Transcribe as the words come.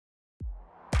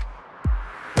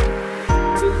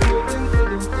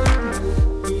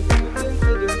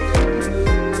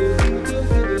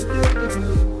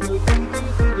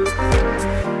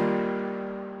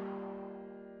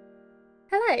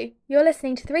You're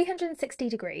listening to 360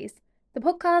 Degrees, the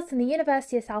podcast from the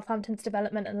University of Southampton's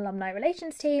Development and Alumni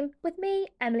Relations team, with me,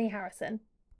 Emily Harrison.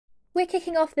 We're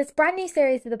kicking off this brand new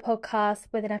series of the podcast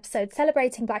with an episode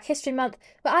celebrating Black History Month,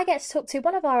 where I get to talk to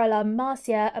one of our alum,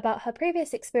 Marcia, about her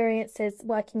previous experiences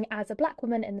working as a Black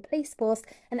woman in the police force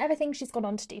and everything she's gone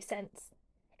on to do since.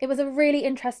 It was a really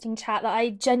interesting chat that I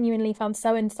genuinely found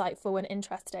so insightful and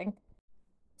interesting.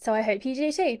 So I hope you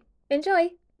do too.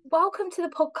 Enjoy! Welcome to the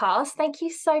podcast. Thank you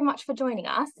so much for joining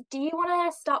us. Do you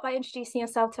want to start by introducing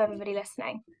yourself to everybody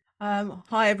listening?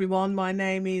 Hi everyone, my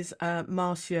name is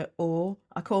Marcia Ore.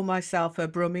 I call myself a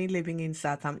Brummie living in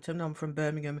Southampton. I'm from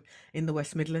Birmingham in the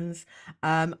West Midlands.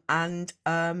 I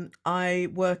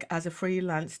work as a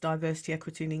freelance diversity,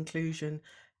 equity and inclusion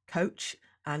coach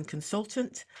and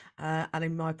consultant. And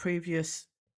in my previous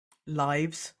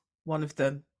lives, one of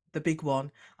them, the big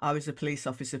one, I was a police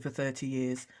officer for 30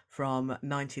 years from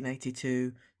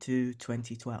 1982 to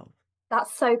 2012.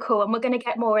 That's so cool. And we're going to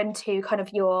get more into kind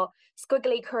of your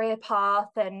squiggly career path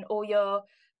and all your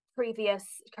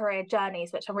previous career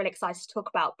journeys, which I'm really excited to talk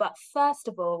about. But first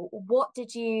of all, what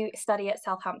did you study at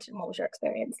Southampton? What was your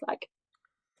experience like?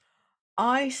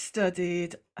 I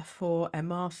studied for a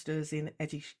master's in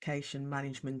education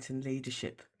management and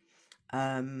leadership.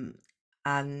 Um,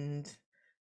 and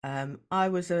I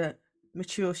was a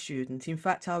mature student. In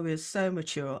fact, I was so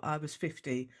mature, I was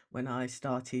 50 when I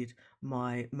started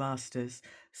my master's.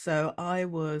 So I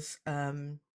was, I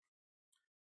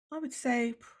would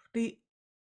say, the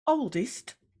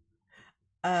oldest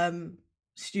um,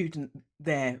 student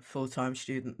there, full-time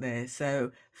student there.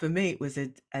 So for me, it was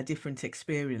a different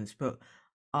experience, but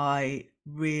I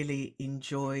really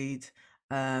enjoyed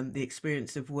the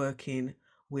experience of working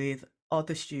with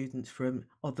other students from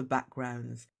other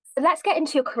backgrounds. So let's get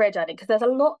into your career journey because there's a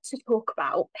lot to talk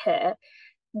about here.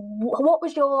 What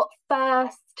was your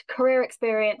first career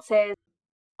experiences?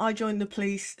 I joined the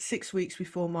police 6 weeks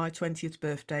before my 20th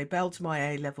birthday, bailed my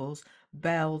A levels,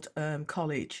 bailed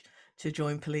college to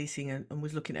join policing and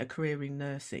was looking at a career in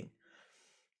nursing.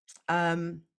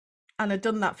 Um, and I'd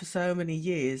done that for so many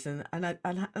years and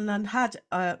I'd had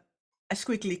a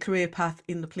squiggly career path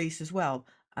in the police as well.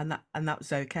 And that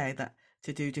was okay that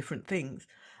to do different things.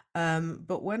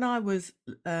 But when I was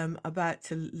about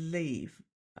to leave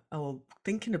or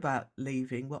thinking about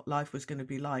leaving, what life was going to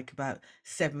be like about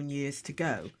 7 years to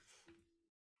go,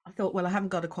 I thought, well, I haven't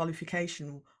got a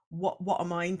qualification. What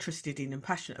am I interested in and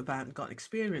passionate about and got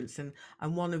experience? And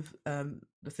one of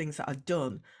the things that I'd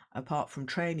done apart from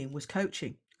training was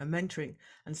coaching and mentoring.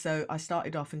 And so I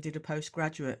started off and did a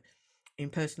postgraduate in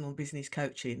personal and business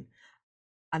coaching,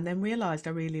 and then realised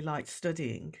I really liked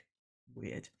studying.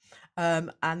 Weird.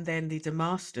 And then did a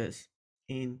master's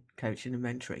in coaching and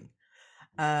mentoring.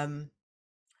 Um,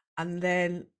 and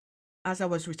then as I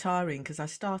was retiring, because I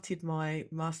started my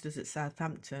masters at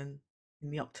Southampton in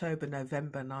the October,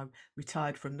 November, and I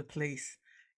retired from the police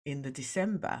in the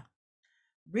December.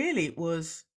 Really, it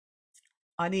was,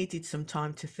 I needed some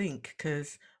time to think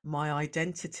because my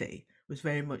identity was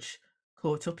very much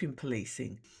caught up in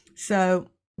policing. So,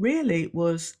 really, it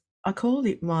was, I told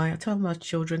my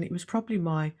children it was probably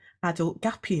my adult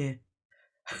gap year.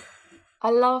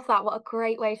 I love that. What a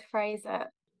great way to phrase it.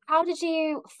 How did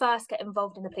you first get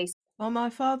involved in the police? Well, my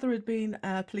father had been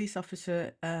a police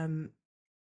officer in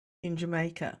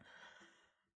Jamaica.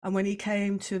 And when he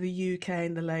came to the UK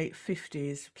in the late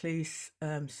 50s, police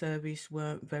service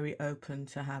weren't very open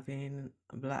to having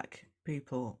black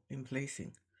people in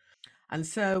policing. And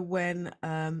so when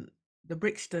the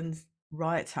Brixton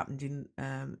riots happened in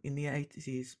the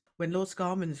 80s, when Lord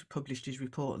Scarman's published his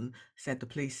report and said the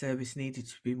police service needed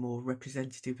to be more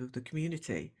representative of the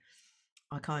community,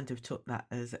 I kind of took that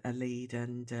as a lead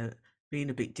and being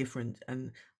a bit different.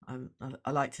 And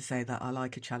I like to say that I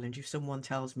like a challenge. If someone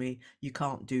tells me you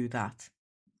can't do that,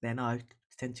 then I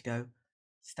tend to go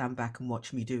stand back and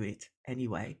watch me do it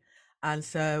anyway. And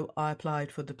so I applied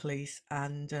for the police,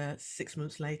 and 6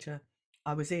 months later,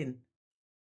 I was in.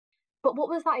 But what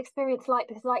was that experience like?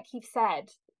 Because, like you've said,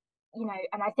 and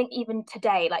I think even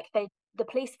today, the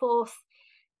police force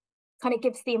kind of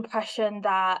gives the impression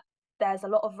that there's a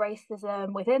lot of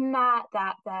racism within that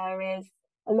there is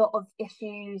a lot of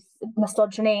issues,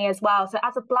 misogyny as well. So,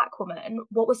 as a Black woman,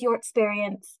 what was your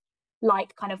experience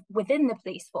like kind of within the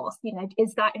police force?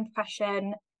 Is that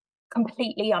impression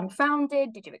completely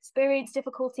unfounded? Did you experience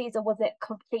difficulties, or was it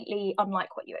completely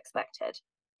unlike what you expected?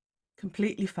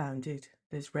 Completely founded.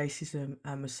 There's racism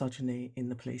and misogyny in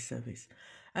the police service.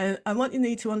 And what you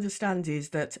need to understand is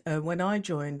that when I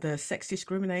joined, the Sex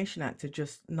Discrimination Act had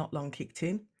just not long kicked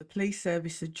in. The police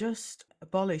service had just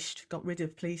abolished, got rid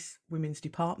of police women's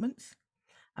departments.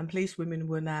 and police women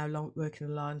were now working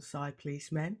alongside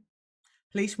policemen.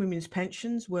 Police women's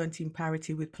pensions weren't in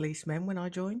parity with policemen when I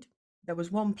joined. There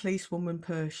was one policewoman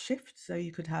per shift, so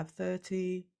you could have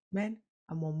 30 men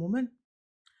and one woman.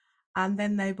 And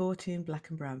then they brought in black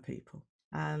and brown people,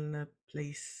 and the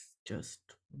police just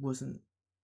wasn't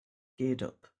geared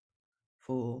up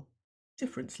for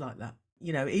difference like that.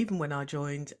 You know, even when I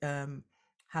joined,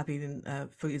 having,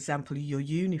 for example, your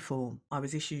uniform,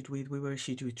 we were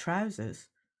issued with trousers,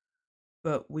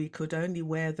 but we could only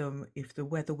wear them if the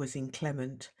weather was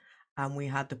inclement and we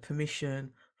had the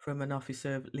permission from an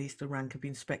officer of at least the rank of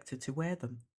inspector to wear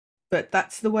them. But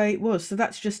that's the way it was. So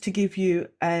that's just to give you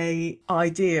a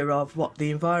idea of what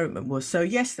the environment was. So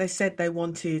yes, they said they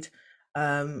wanted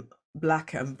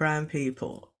black and brown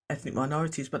people, ethnic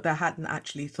minorities, but they hadn't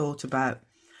actually thought about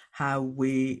how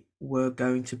we were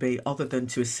going to be, other than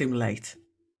to assimilate,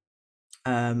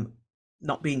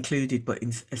 not be included, but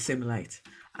assimilate.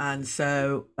 And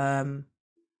so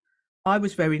I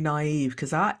was very naive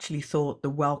because I actually thought the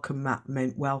welcome mat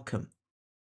meant welcome,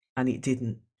 and it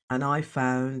didn't. And I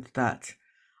found that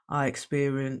I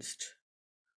experienced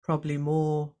probably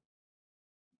more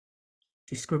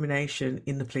discrimination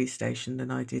in the police station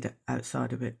than I did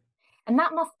outside of it. And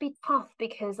that must be tough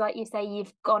because, like you say,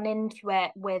 you've gone into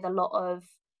it with a lot of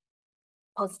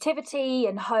positivity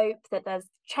and hope that there's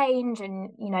change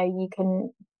and, you know, you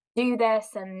can do this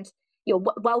and you're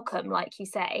welcome, like you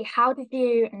say. How did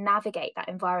you navigate that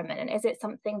environment? And is it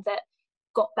something that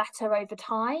got better over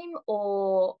time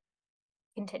or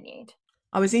continued?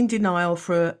 I was in denial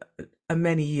for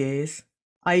many years.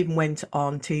 I even went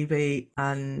on TV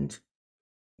and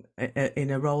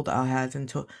in a role that I had, and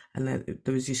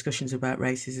there was discussions about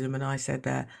racism, and I said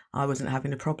that I wasn't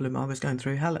having a problem. I was going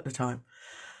through hell at the time.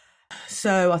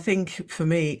 So I think for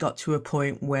me, it got to a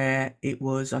point where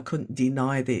I couldn't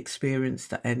deny the experience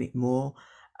that anymore.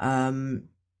 And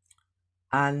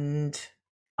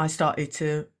I started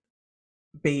to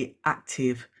be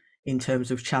active in terms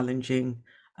of challenging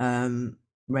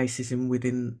racism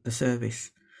within the service.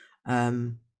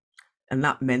 And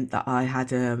that meant that I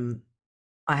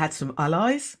had some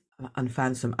allies and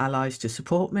found some allies to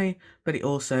support me, but it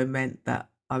also meant that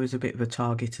I was a bit of a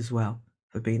target as well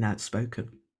for being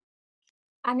outspoken.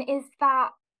 And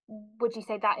would you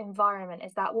say that environment,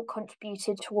 is that what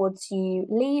contributed towards you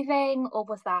leaving, or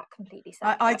was that completely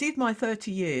I separate? did my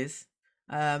 30 years,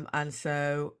 and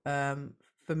so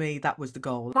for me, that was the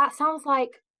goal. That sounds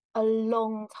like a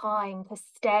long time to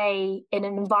stay in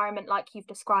an environment like you've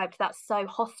described that's so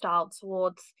hostile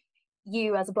towards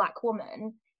you as a Black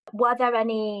woman. Were there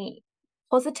any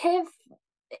positive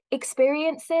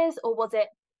experiences, or was it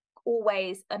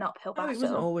always an uphill No, it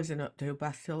wasn't battle? always an uphill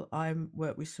battle. I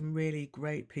worked with some really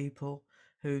great people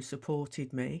who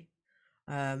supported me.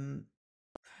 Um,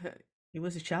 it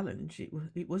was a challenge.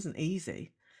 It wasn't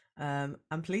easy, and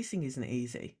policing isn't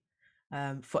easy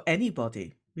for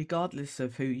anybody, regardless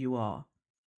of who you are.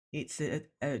 It's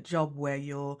a job where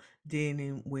you're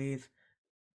dealing with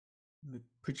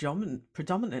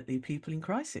predominantly people in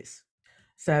crisis.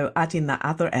 So adding that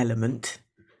other element,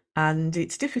 and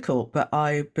it's difficult, but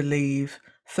I believe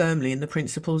firmly in the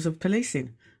principles of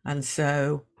policing, and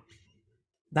so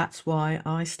that's why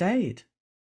I stayed.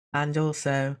 And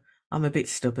also, I'm a bit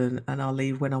stubborn, and I'll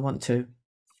leave when I want to.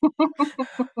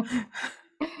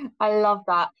 I love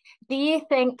that. Do you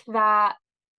think that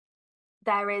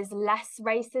there is less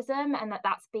racism and that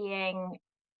that's being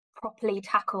properly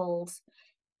tackled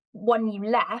when you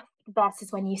left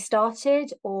versus when you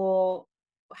started, or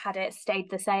had it stayed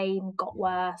the same, got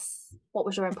worse? What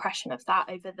was your impression of that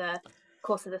over the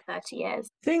course of the 30 years?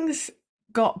 Things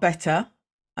got better,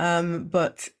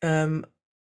 but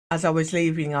as I was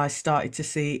leaving, I started to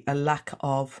see a lack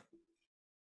of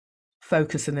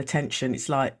focus and attention. It's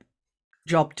like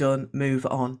job done, move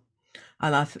on,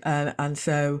 and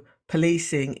so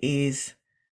policing is,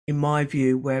 in my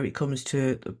view, where it comes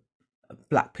to the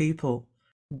Black people,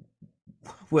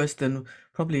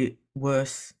 probably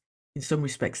worse in some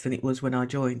respects than it was when I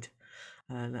joined.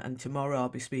 And tomorrow I'll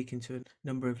be speaking to a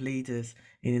number of leaders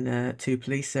in two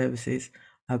police services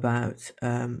about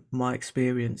my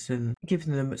experience and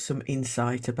giving them some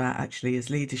insight about, actually, as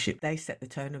leadership, they set the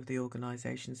tone of the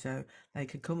organisation. So they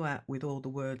can come out with all the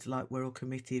words like we're all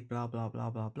committed, blah, blah, blah,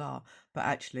 blah, blah. But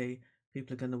actually,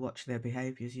 people are going to watch their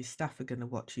behaviours. Your staff are going to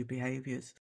watch your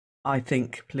behaviours. I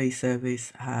think police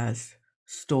service has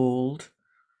stalled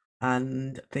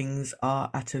and things are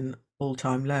at an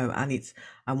all-time low, and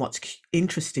what's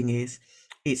interesting is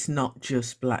it's not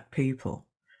just Black people,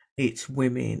 it's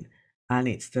women, and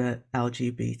it's the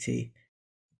LGBT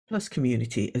plus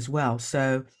community as well.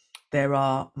 So there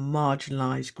are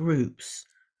marginalized groups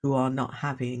who are not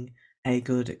having a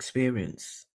good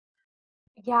experience.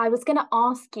 Yeah, I was going to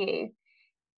ask you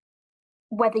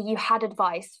whether you had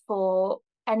advice for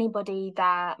anybody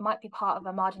that might be part of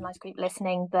a marginalized group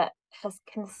listening that has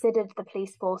considered the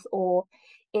police force or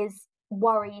is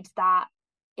worried that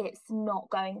it's not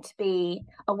going to be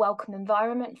a welcome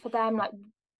environment for them. Like,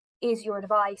 is your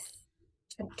advice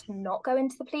to not go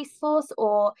into the police force,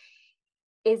 or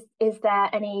is there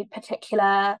any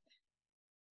particular,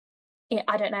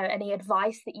 I don't know, any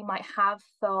advice that you might have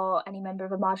for any member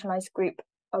of a marginalized group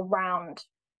around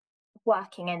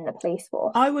working in the police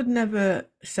force? I would never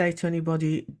say to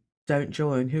anybody, don't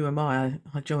join. Who am I?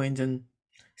 I joined, and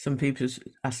some people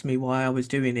asked me why I was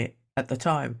doing it at the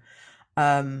time.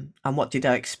 And what did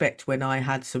I expect when I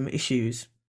had some issues?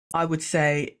 I would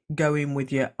say go in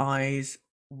with your eyes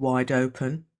wide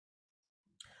open.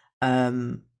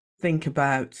 Um, think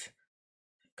about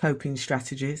coping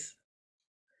strategies.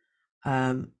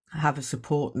 Have a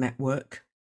support network.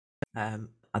 I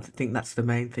think that's the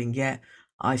main thing. Yeah,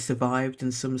 I survived,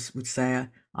 and some would say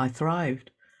I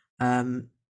thrived, um,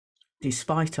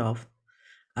 despite of.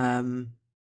 Um,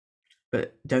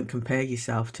 but don't compare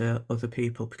yourself to other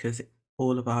people because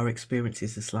all of our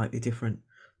experiences are slightly different.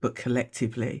 But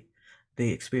collectively,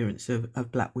 the experience of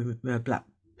black women, black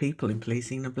people in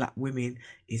policing and black women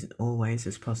isn't always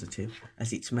as positive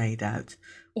as it's made out.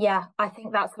 Yeah, I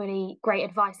think that's really great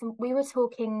advice. And we were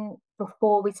talking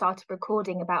before we started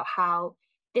recording about how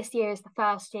this year is the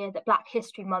first year that Black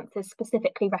History Month is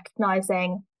specifically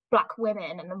recognizing Black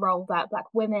women and the role that Black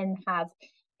women have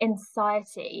in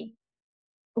society.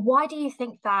 Why do you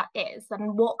think that is?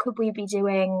 And what could we be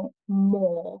doing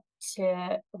more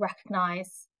to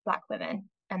recognize Black women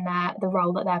and the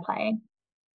role that they're playing?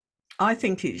 I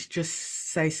think it's just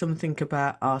say something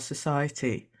about our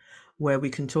society where we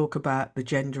can talk about the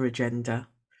gender agenda,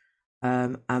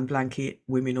 and blanket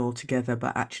women altogether,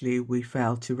 but actually we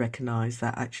fail to recognise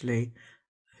that actually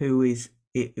who is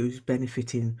it who's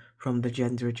benefiting from the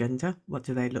gender agenda? What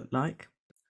do they look like?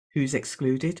 Who's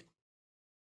excluded?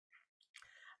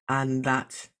 And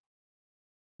that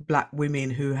black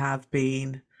women who have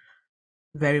been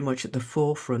very much at the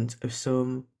forefront of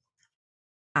some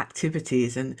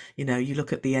activities, and you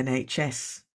look at the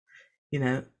NHS.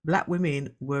 Black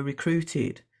women were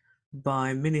recruited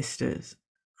by ministers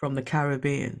from the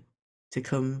Caribbean to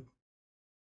come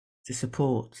to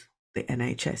support the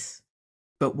NHS.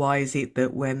 But why is it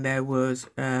that when there was,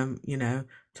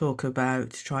 talk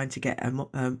about trying to get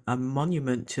a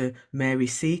monument to Mary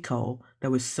Seacole, there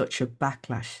was such a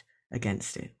backlash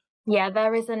against it? Yeah,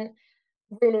 there isn't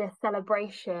really a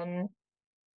celebration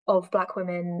of Black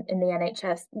women in the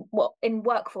NHS. Well, in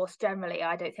workforce generally,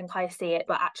 I don't think I see it,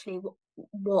 but actually,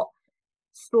 what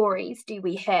stories do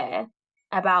we hear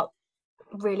about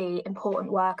really important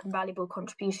work and valuable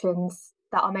contributions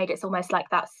that are made? It's almost like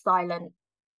that silent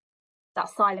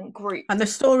group And the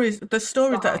stories that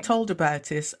are behind. told about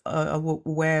this are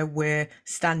where we're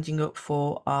standing up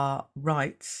for our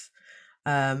rights,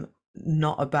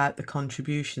 not about the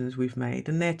contributions we've made.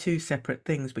 And they're two separate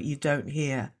things, but you don't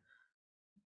hear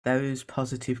those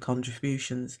positive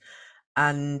contributions.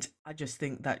 And I just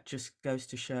think that just goes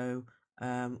to show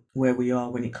where we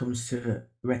are when it comes to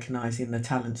recognising the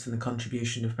talents and the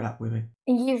contribution of black women.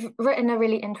 You've written a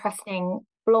really interesting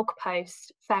blog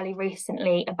post fairly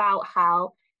recently about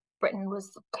how Britain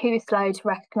was too slow to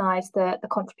recognise the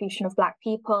contribution of Black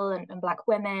people and Black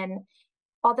women.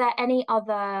 Are there any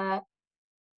other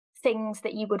things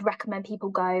that you would recommend people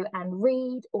go and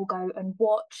read or go and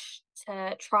watch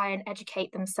to try and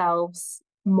educate themselves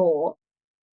more,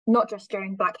 not just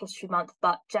during Black History Month,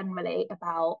 but generally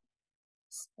about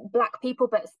Black people,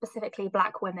 but specifically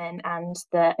Black women and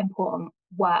the important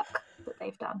work that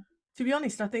they've done? To be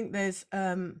honest, I think there's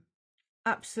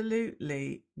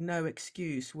absolutely no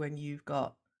excuse when you've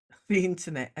got the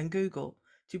internet and Google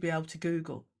to be able to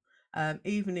Google.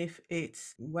 Even if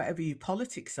it's whatever your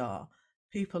politics are,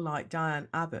 people like Diane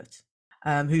Abbott,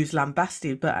 who's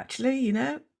lambasted, but actually,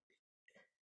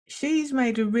 she's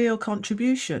made a real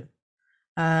contribution,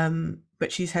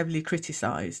 but she's heavily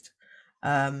criticised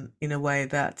in a way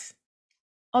that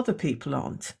other people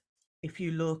aren't. If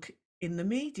you look in the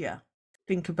media,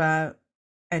 think about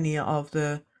any of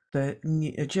the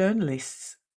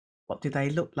journalists. What do they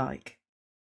look like?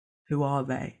 Who are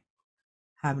they?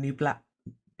 How many black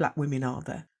women are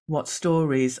there? What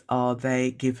stories are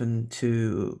they given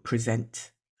to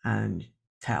present and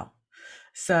tell?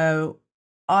 So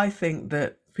I think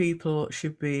that people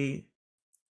should be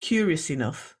curious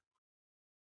enough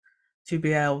to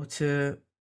be able to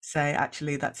say,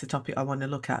 actually, that's a topic I want to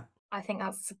look at. I think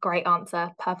that's a great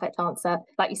answer, perfect answer.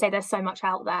 Like you say, there's so much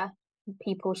out there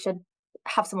people should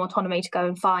have some autonomy to go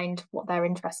and find what they're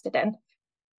interested in.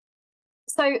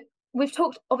 So we've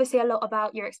talked obviously a lot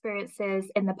about your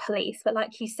experiences in the police, but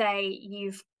like you say,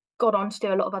 you've gone on to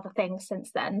do a lot of other things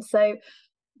since then. So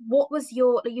what was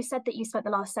your, you said that you spent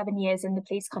the last 7 years in the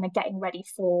police kind of getting ready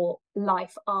for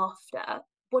life after.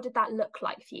 What did that look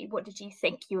like for you? What did you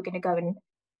think you were going to go and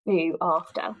do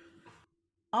after?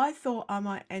 I thought I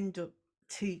might end up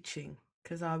teaching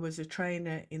because I was a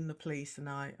trainer in the police and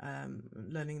I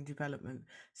learning and development.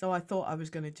 So I thought I was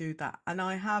going to do that, and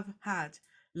I have had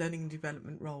learning and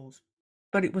development roles,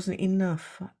 but it wasn't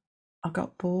enough. I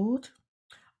got bored.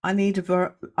 I need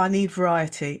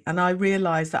variety, and I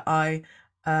realised that I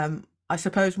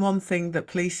suppose one thing that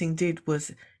policing did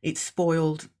was it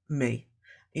spoiled me.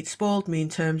 It spoiled me in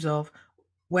terms of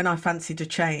when I fancied a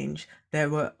change, there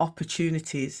were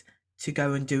opportunities to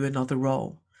go and do another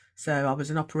role. So I was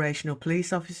an operational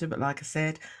police officer, but like I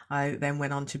said, I then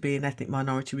went on to be an ethnic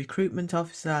minority recruitment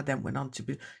officer. I then went on to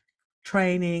be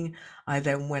training. I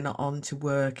then went on to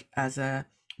work as a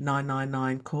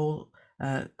 999 call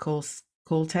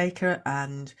taker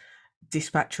and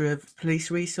dispatcher of police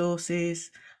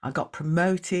resources. I got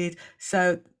promoted.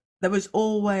 So there was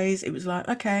always, it was like,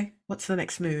 okay, what's the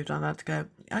next move? And I had to go,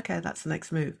 okay, that's the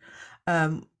next move.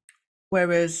 Um,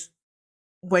 Whereas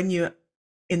when you're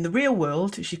in the real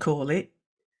world, as you call it,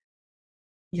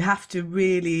 you have to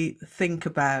really think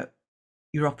about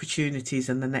your opportunities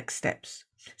and the next steps,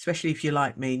 especially if you're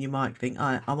like me and you might think,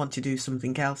 I want to do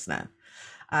something else now.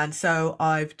 And so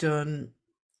I've done,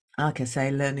 like I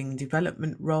say, learning and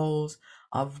development roles.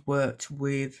 I've worked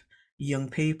with young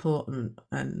people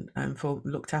and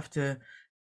looked after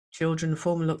children,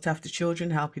 formerly looked after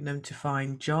children, helping them to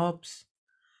find jobs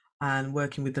and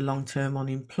working with the long-term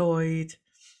unemployed.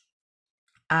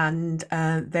 And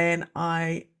then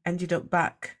I ended up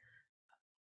back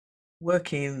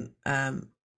working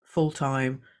full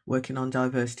time, working on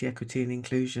diversity, equity, and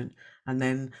inclusion. And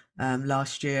then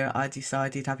last year, I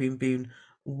decided, having been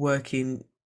working,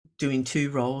 doing two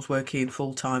roles, working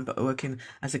full time, but working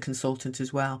as a consultant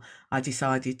as well, I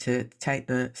decided to take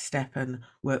the step and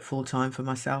work full time for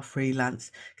myself,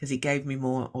 freelance, because it gave me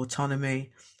more autonomy.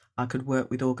 I could work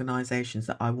with organisations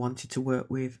that I wanted to work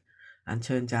with and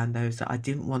turn down those that I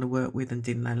didn't want to work with and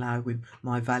didn't align with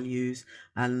my values.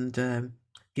 And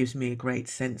gives me a great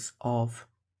sense of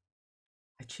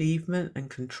achievement and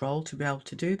control to be able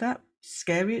to do that.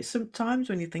 Scary sometimes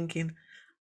when you're thinking,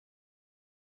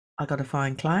 I got to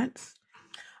find clients,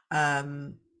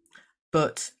 um,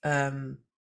 but don't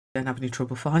have any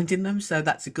trouble finding them. So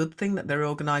that's a good thing that there are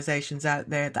organisations out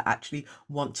there that actually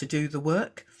want to do the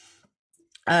work.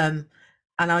 Um,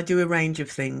 and I do a range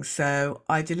of things. So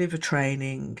I deliver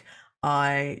training,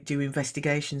 I do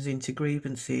investigations into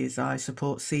grievances, I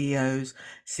support CEOs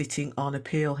sitting on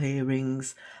appeal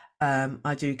hearings,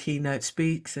 I do keynote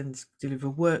speaks and deliver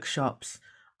workshops.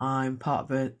 I'm part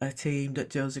of a team that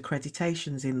does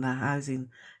accreditations in the housing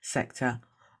sector.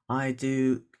 I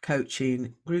do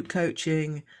coaching, group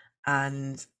coaching,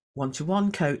 and one to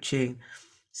one coaching.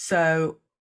 So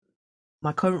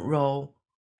my current role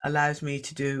allows me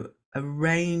to do a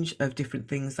range of different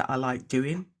things that I like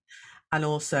doing, and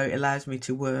also it allows me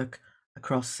to work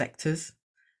across sectors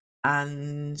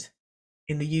and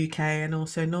in the UK and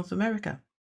also North America.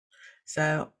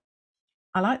 So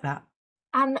I like that.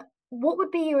 And what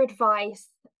would be your advice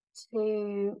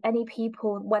to any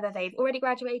people, whether they've already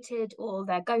graduated or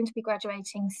they're going to be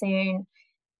graduating soon,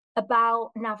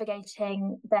 about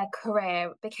navigating their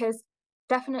career? Because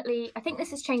definitely, I think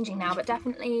this is changing now, but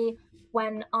definitely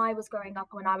when I was growing up,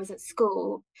 when I was at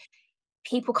school,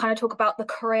 people kind of talk about the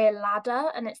career ladder,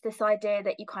 and it's this idea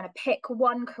that you kind of pick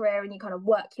one career and you kind of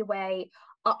work your way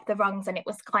up the rungs, and it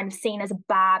was kind of seen as a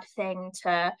bad thing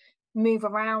to move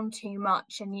around too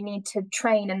much and you need to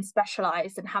train and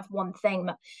specialize and have one thing.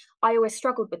 I always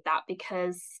struggled with that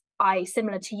because I,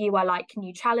 similar to you, I like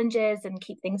new challenges and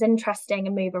keep things interesting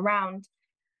and move around.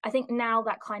 I think now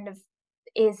that kind of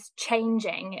is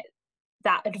changing,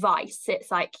 that advice.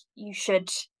 It's like you should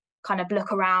kind of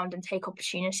look around and take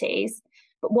opportunities.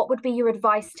 But what would be your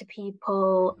advice to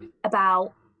people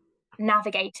about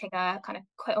navigating a kind of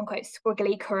quote unquote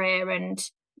squiggly career, and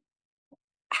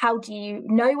how do you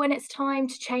know when it's time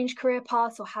to change career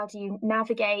paths, or how do you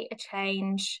navigate a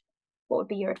change? What would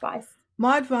be your advice?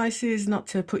 My advice is not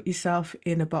to put yourself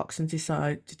in a box and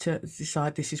decide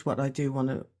this is what I do want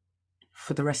to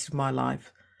for the rest of my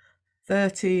life.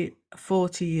 30,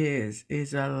 40 years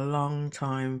is a long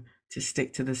time to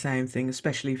stick to the same thing,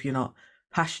 especially if you're not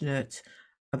passionate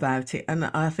about it. And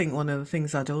I think one of the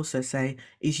things I'd also say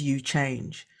is you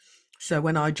change. So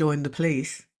when I joined the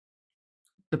police,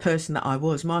 the person that I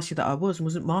was, Marcia that I was,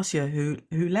 wasn't Marcia who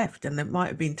left. And there might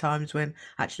have been times when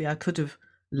actually I could have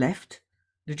left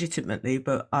legitimately,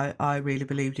 but I really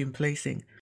believed in policing.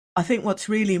 I think what's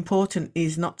really important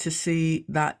is not to see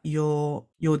that your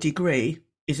degree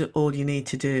is all you need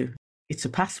to do. It's a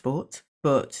passport,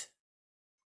 but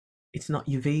it's not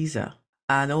your visa.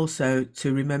 And also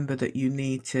to remember that you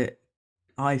need to,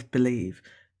 I believe,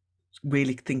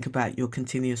 really think about your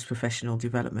continuous professional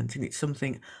development. And it's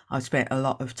something I've spent a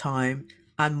lot of time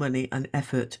and money and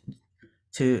effort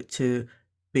to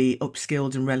be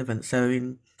upskilled and relevant. So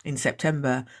in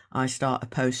September, I start a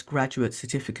postgraduate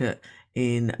certificate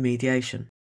in mediation.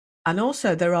 And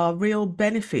also, there are real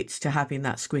benefits to having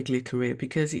that squiggly career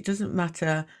because it doesn't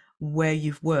matter where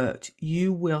you've worked,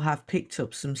 you will have picked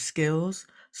up some skills,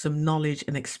 some knowledge,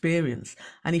 and experience.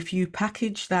 And if you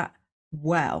package that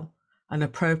well and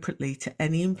appropriately to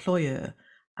any employer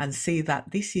and see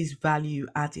that this is value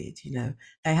added,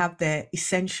 they have their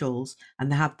essentials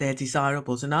and they have their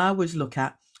desirables. And I always look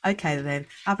at, okay, then,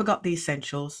 have I got the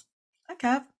essentials?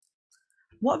 Okay,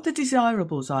 what are the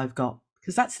desirables I've got?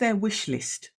 Because that's their wish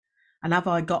list. And have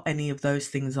I got any of those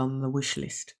things on the wish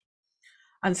list?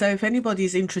 And so if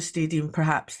anybody's interested in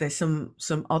perhaps there's some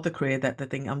other career that they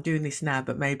think I'm doing this now,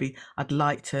 but maybe I'd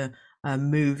like to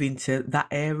move into that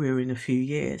area in a few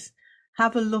years,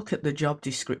 have a look at the job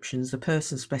descriptions, the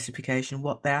person specification,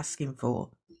 what they're asking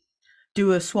for.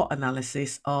 Do a SWOT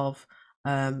analysis of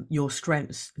your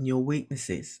strengths and your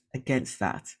weaknesses against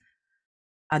that,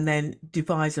 and then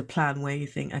devise a plan where you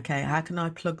think, okay, how can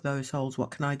I plug those holes? What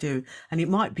can I do? And it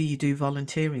might be you do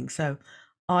volunteering. So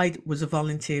I was a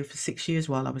volunteer for 6 years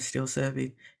while I was still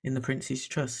serving in the Prince's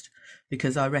Trust,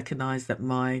 because I recognised that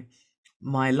my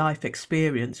life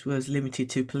experience was limited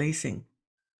to policing,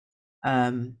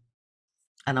 and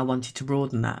I wanted to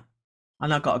broaden that,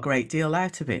 and I got a great deal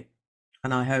out of it.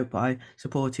 And I hope I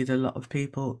supported a lot of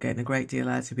people getting a great deal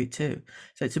out of it too.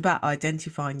 So it's about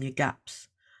identifying your gaps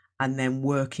and then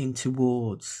working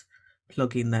towards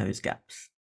plugging those gaps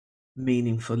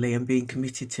meaningfully and being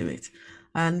committed to it.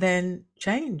 And then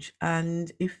change.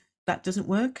 And if that doesn't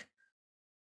work,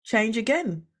 change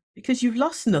again, because you've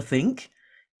lost nothing.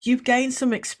 You've gained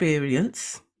some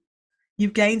experience,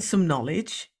 you've gained some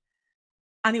knowledge,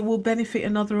 and it will benefit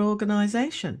another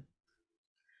organization.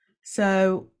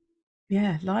 So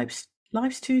yeah, life's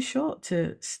too short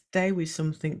to stay with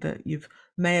something that you've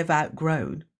may have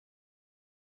outgrown.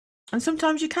 And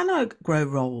sometimes you can outgrow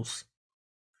roles.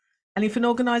 And if an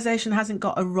organization hasn't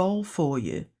got a role for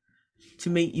you to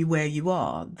meet you where you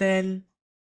are, then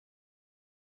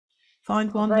find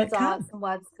Oh, one those that are can. some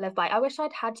words to live by. I wish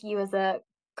I'd had you as a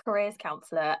careers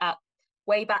counsellor at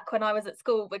way back when I was at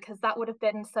school, because that would have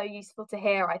been so useful to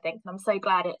hear, I think. And I'm so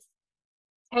glad it's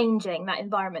changing that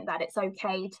environment, that it's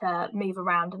okay to move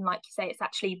around. And like you say, it's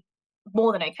actually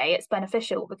more than okay. It's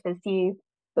beneficial because you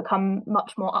become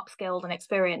much more upskilled and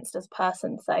experienced as a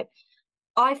person. So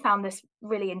I found this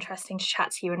really interesting to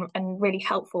chat to you, and really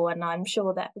helpful, and I'm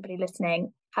sure that everybody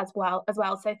listening has well as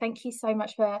well. So thank you so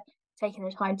much for taking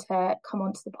the time to come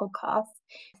onto the podcast.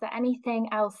 Is there anything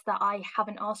else that I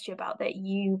haven't asked you about that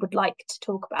you would like to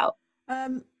talk about?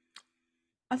 Um,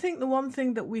 I think the one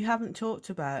thing that we haven't talked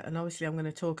about, and obviously I'm going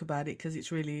to talk about it because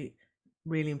it's really,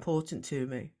 really important to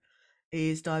me,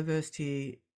 is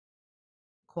diversity,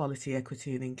 quality,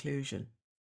 equity, and inclusion.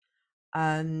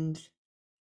 And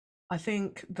I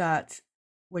think that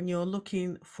when you're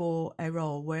looking for a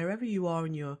role, wherever you are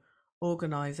in your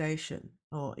organization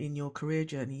or in your career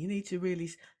journey, you need to really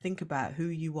think about who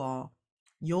you are,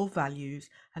 your values,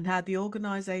 and how the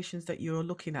organizations that you're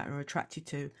looking at are attracted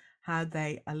to, how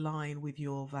they align with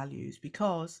your values.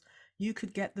 Because you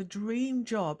could get the dream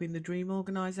job in the dream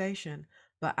organization,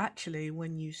 but actually,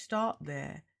 when you start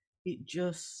there, it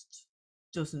just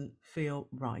doesn't feel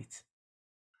right.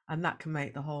 And that can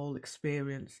make the whole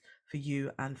experience for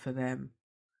you and for them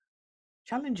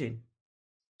challenging.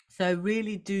 So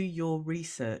really do your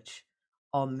research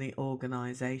on the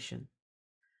organization,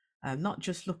 and not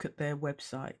just look at their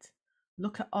website.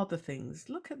 Look at other things.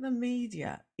 Look at the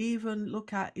media. Even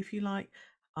look at, if you like,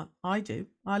 I do.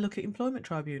 I look at employment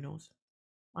tribunals.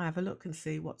 I have a look and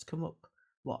see what's come up.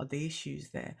 What are the issues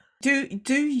there? Do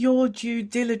your due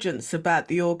diligence about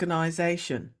the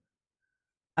organisation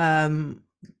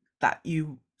that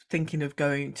you thinking of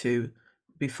going to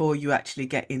before you actually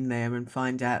get in there and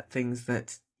find out things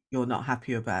that you're not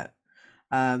happy about.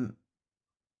 Um,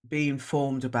 be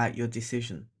informed about your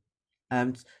decision.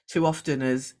 Um, Too often,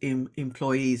 as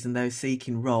employees and those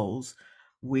seeking roles,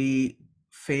 we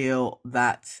feel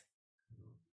that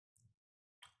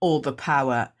all the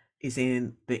power is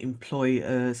in the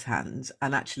employer's hands,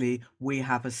 and actually, we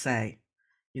have a say.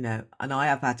 And I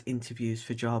have had interviews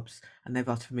for jobs and they've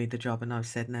offered me the job and I've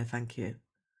said, no, thank you.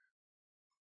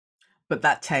 But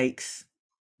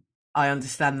I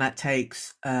understand that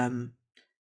takes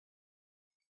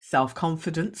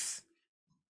self-confidence,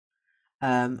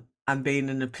 and being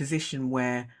in a position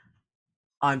where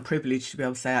I'm privileged to be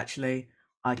able to say, actually,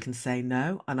 I can say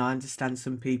no. And I understand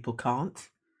some people can't.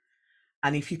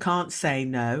 And if you can't say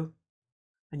no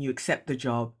and you accept the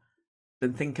job,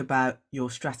 then think about your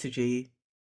strategy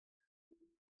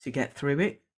to get through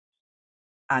it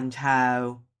and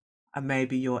and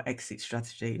maybe your exit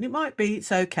strategy. And it might be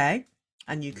it's okay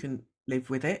and you can live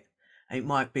with it. And it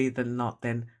might be that not,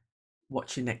 then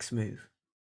what's your next move?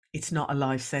 It's not a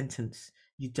life sentence.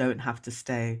 You don't have to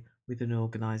stay with an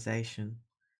organization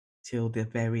till the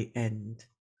very end.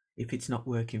 If it's not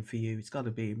working for you, it's got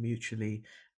to be a mutually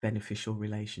beneficial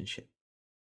relationship.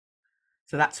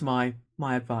 So that's my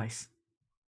advice.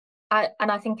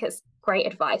 And I think it's great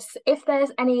advice. If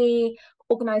there's any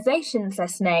organizations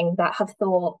listening that have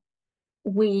thought,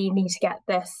 we need to get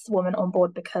this woman on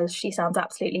board because she sounds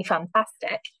absolutely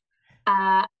fantastic,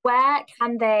 where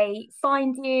can they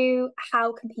find you?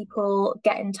 How can people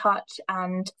get in touch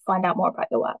and find out more about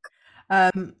your work?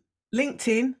 Um,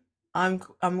 LinkedIn.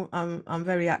 I'm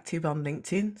very active on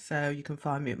LinkedIn, so you can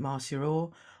find me at Marcia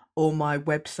Ore, or my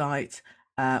website,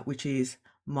 which is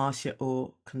Marcia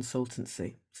Ore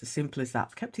Consultancy. It's as simple as that.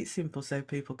 I've kept it simple so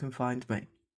people can find me.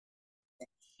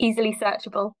 Easily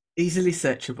searchable. Easily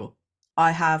searchable.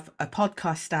 I have a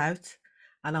podcast out,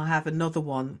 and I have another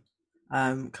one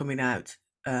coming out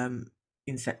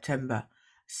in September.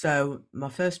 So my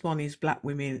first one is Black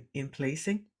Women in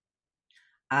Policing,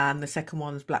 and the second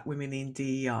one is Black Women in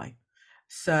DEI.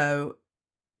 So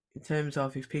in terms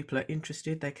of if people are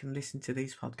interested, they can listen to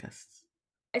these podcasts.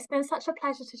 It's been such a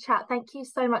pleasure to chat. Thank you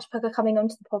so much for coming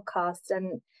onto the podcast,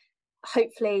 and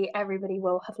hopefully everybody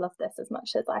will have loved this as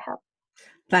much as I have.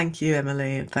 Thank you,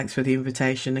 Emily, and thanks for the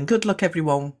invitation. And good luck,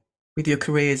 everyone, with your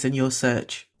careers and your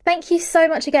search. Thank you so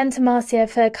much again to Marcia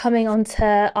for coming on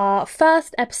to our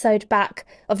first episode back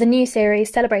of the new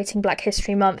series celebrating Black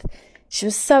History Month. She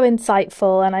was so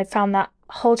insightful, and I found that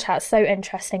whole chat so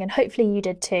interesting, and hopefully you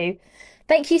did too.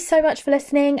 Thank you so much for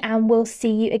listening, and we'll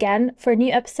see you again for a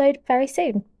new episode very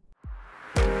soon.